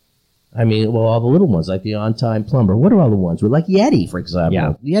the little ones, like the On-Time Plumber. What are all the ones? Like Yeti, for example.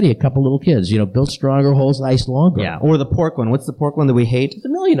 Yeah. Yeti, a couple little kids, built stronger, holds ice longer. Yeah. Or the pork one. What's the pork one that we hate? There's a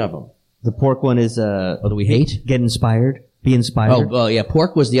million of them. The pork one is, that we hate? Get inspired. Be inspired. Oh, yeah.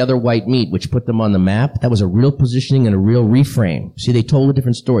 Pork was the other white meat, which put them on the map. That was a real positioning and a real reframe. See, they told a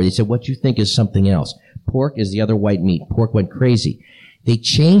different story. They said, what you think is something else. Pork is the other white meat. Pork went crazy. They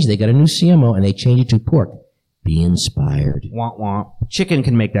got a new CMO, and they changed it to pork. Be inspired. Womp womp. Chicken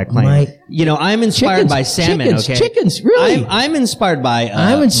can make that claim. I'm inspired by salmon, Chickens, really? I'm inspired by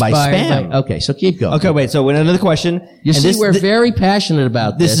Spam. Okay, so keep going. Okay, wait, so another question. You see, we're very passionate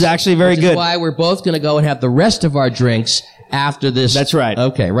about this. This is actually very good. Which is why we're both going to go and have the rest of our drinks after this. That's right.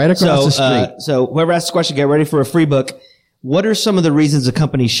 Okay, right across the street. So whoever asked the question, get ready for a free book. What are some of the reasons a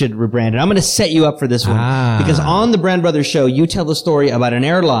company should rebrand? And I'm going to set you up for this one. Because on the Brand Brothers show, you tell the story about an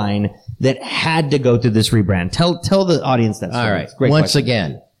airline that had to go through this rebrand. Tell the audience that story. All right. Once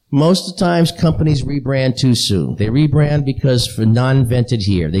again, most of the times companies rebrand too soon. They rebrand because for non-invented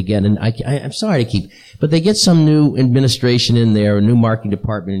here, they get I'm sorry to but they get some new administration in there, a new marketing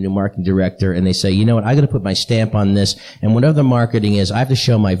department, a new marketing director, and they say, you know what, I got to put my stamp on this, and whatever the marketing is, I have to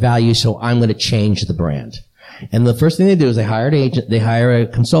show my value, so I'm going to change the brand. And the first thing they do is they hire a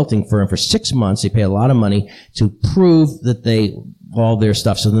consulting firm for 6 months. They pay a lot of money to prove that all their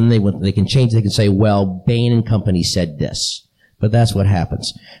stuff. So then they can change. They can say, well, Bain and Company said this. But that's what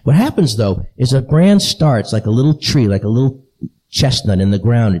happens. What happens though is a brand starts like a little tree, like a little chestnut in the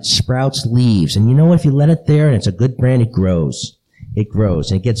ground. It sprouts leaves. And you know what? If you let it there and it's a good brand, it grows. It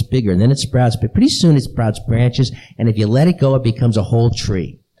grows and it gets bigger and then it sprouts. But pretty soon it sprouts branches. And if you let it go, it becomes a whole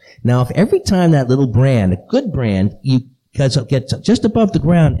tree. Now, if every time that little brand, a good brand, you get just above the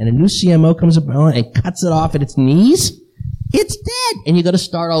ground and a new CMO comes along and cuts it off at its knees, it's dead. And you got to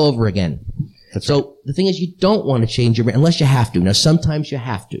start all over again. So the thing is, you don't want to change your brand unless you have to. Now, sometimes you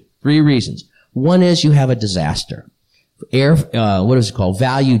have to. 3 reasons. One is you have a disaster. What is it called?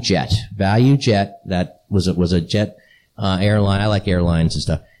 ValueJet. ValueJet, that was a jet, airline. I like airlines and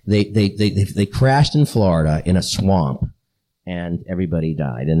stuff. They crashed in Florida in a swamp. And everybody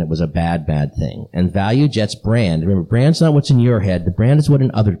died, and it was a bad, bad thing. And ValueJet's brand, remember, brand's not what's in your head, the brand is what in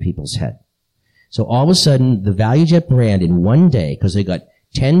other people's head. So all of a sudden, the ValueJet brand in one day, because they got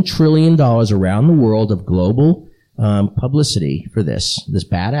 $10 trillion around the world of global publicity for this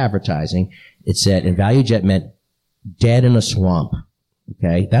bad advertising, it said, and ValueJet meant dead in a swamp.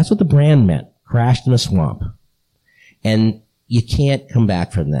 Okay? That's what the brand meant, crashed in a swamp. And you can't come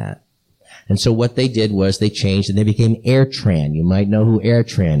back from that. And so what they did was they changed and they became AirTran. You might know who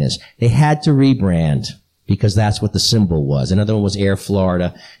AirTran is. They had to rebrand because that's what the symbol was. Another one was Air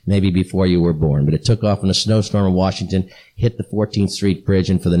Florida, maybe before you were born. But it took off in a snowstorm in Washington, hit the 14th Street Bridge,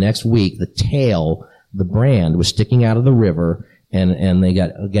 and for the next week, the brand was sticking out of the river, and they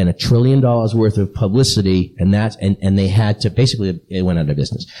got, again, $1 trillion worth of publicity, and they had to, basically, it went out of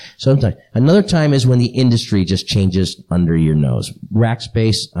business. Sometimes. Another time is when the industry just changes under your nose.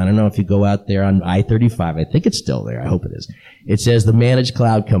 Rackspace, I don't know if you go out there on I-35, I think it's still there, I hope it is. It says the Managed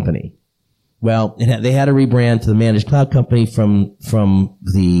Cloud Company. Well, they had to rebrand to the Managed Cloud Company from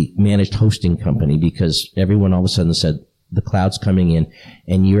the Managed Hosting Company because everyone all of a sudden said, the cloud's coming in,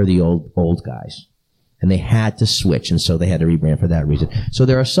 and you're the old guys. And they had to switch, and so they had to rebrand for that reason. So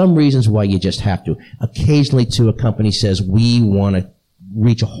there are some reasons why you just have to. Occasionally, too, a company says, we want to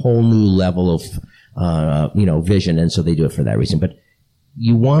reach a whole new level of, vision, and so they do it for that reason. But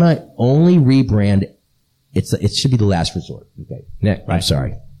you want to only rebrand. It should be the last resort. Okay. Next, right. I'm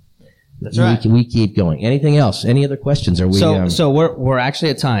sorry. That's right. We keep going. Anything else? Any other questions? Are we? So we're actually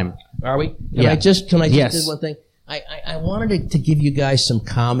at time. Are we? Can I just do one thing? I wanted to give you guys some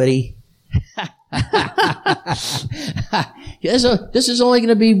comedy. This is only going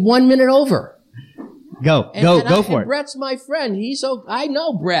to be 1 minute over. Go for it. Brett's my friend. I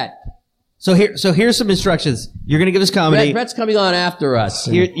know Brett. So here's some instructions. You're going to give us comedy. Brett's coming on after us.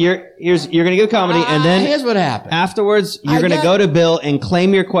 You're going to give comedy, and then here's what happened. Afterwards, you're going to go to Bill and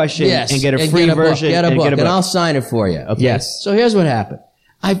claim your question and get a free version. Get a book, and I'll sign it for you. Okay? Yes. So here's what happened.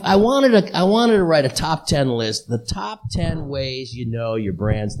 I wanted to write a top 10 list. The top 10 ways you know your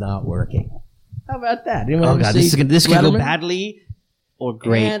brand's not working. How about that? Oh God, this could go badly or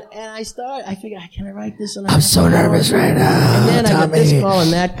great. And I figured, can I write this? I'm so nervous right now. And then I got this call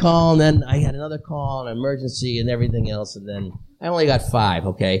and that call, and then I had another call, an emergency, and everything else, and then I only got 5.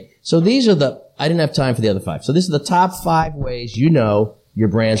 Okay, so these are I didn't have time for the other 5. So this is the top 5 ways you know your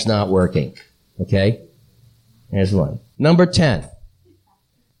brand's not working. Okay, here's one. Number 10.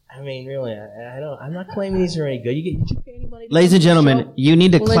 I mean, really, I'm not claiming these are any good. Did you pay any money? Ladies and gentlemen, you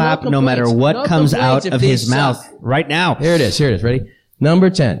need to clap no matter what comes out of his mouth right now. Here it is. Ready?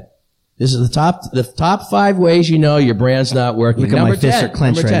 Number 10. This is the top 5 ways you know your brand's not working. Look at my fists are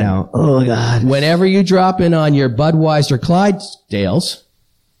clenched right now. Oh God. Whenever you drop in on your Budweiser Clydesdales,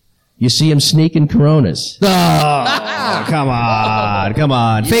 you see them sneaking Coronas. Oh, come on.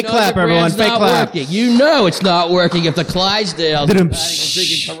 Fake clap, everyone. Fake clap. Working. You know it's not working if the Clydesdales are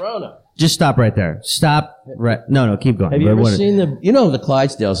drinking Corona. Just stop right there. Stop. No, keep going. Have you ever seen the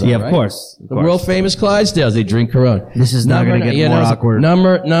Clydesdales? Yeah, right? of course. The world famous Clydesdales. They drink Corona. This is not going to get more awkward.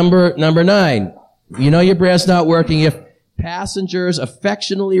 Number 9. You know your brand's not working if passengers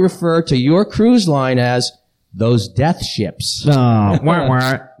affectionately refer to your cruise line as those death ships. Oh,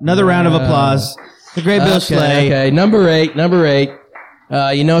 another round of applause. The great Bill Schley. Okay, number 8.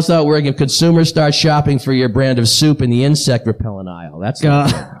 You know it's not working if consumers start shopping for your brand of soup in the insect repellent aisle. That's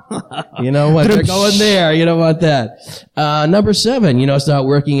you know what? They're going there. You don't want that. Number 7. You know it's not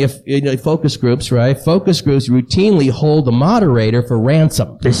working if focus groups, right? Focus groups routinely hold the moderator for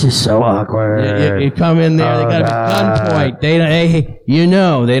ransom. This is so awkward. You come in there, they got a gunpoint. They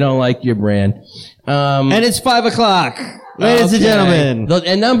don't like your brand. And it's 5 o'clock, ladies and gentlemen.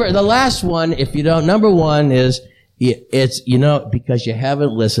 The last one, if you don't, number 1 is. It's, because you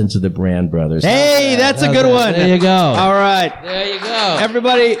haven't listened to the Brand Brothers. Hey, that's a good one. There you go. All right. There you go.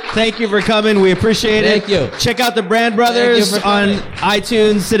 Everybody, thank you for coming. We appreciate it. Thank you. Check out the Brand Brothers on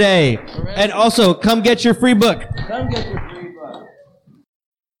iTunes today. Right. And also, come get your free book.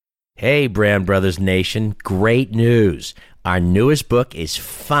 Hey, Brand Brothers Nation. Great news. Our newest book is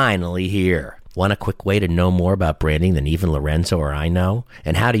finally here. Want a quick way to know more about branding than even Lorenzo or I know?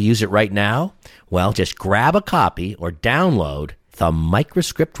 And how to use it right now? Well, just grab a copy or download The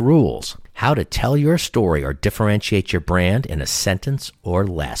Microscript Rules, how to tell your story or differentiate your brand in a sentence or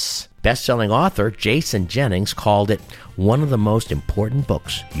less. Best-selling author Jason Jennings called it one of the most important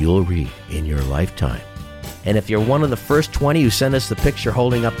books you'll read in your lifetime. And if you're one of the first 20 who send us the picture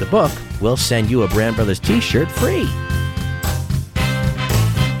holding up the book, we'll send you a Brand Brothers t-shirt free.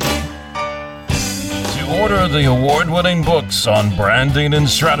 Order the award-winning books on branding and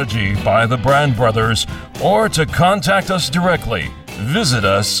strategy by the Brand Brothers, or to contact us directly, visit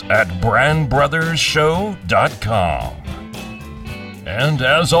us at brandbrothersshow.com. And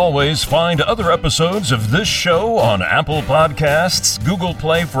as always, find other episodes of this show on Apple Podcasts, Google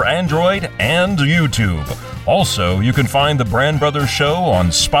Play for Android, and YouTube. Also, you can find the Brand Brothers Show on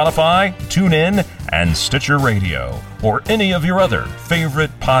Spotify, TuneIn, and Stitcher Radio, or any of your other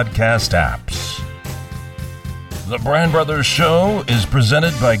favorite podcast apps. The Brand Brothers Show is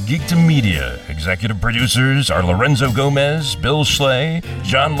presented by Geekdom Media. Executive producers are Lorenzo Gomez, Bill Schley,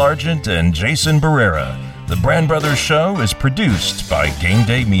 John Largent, and Jason Barrera. The Brand Brothers Show is produced by Game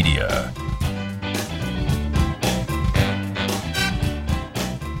Day Media.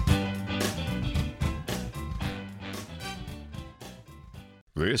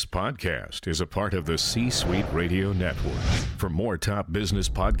 This podcast is a part of the C-Suite Radio Network. For more top business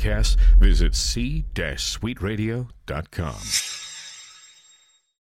podcasts, visit c-suiteradio.com.